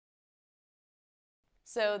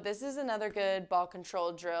So this is another good ball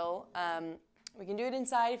control drill. We can do it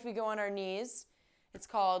inside if we go on our knees. It's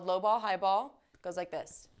called low ball, high ball. It goes like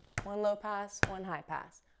this. One low pass, one high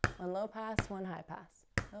pass. One low pass, one high pass.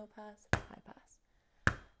 Low pass, high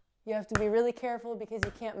pass. You have to be really careful because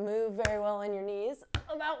you can't move very well on your knees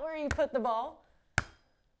about where you put the ball.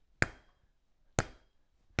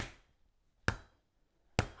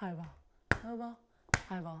 High ball, low ball,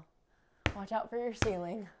 high ball. Watch out for your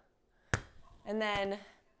ceiling. And then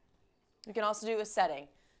we can also do a setting.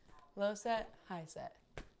 Low set, high set.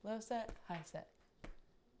 Low set, high set.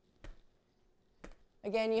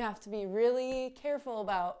 Again, you have to be really careful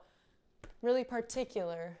about, really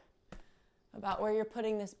particular about where you're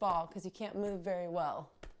putting this ball because you can't move very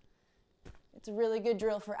well. It's a really good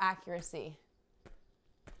drill for accuracy.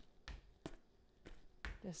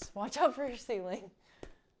 Just watch out for your ceiling.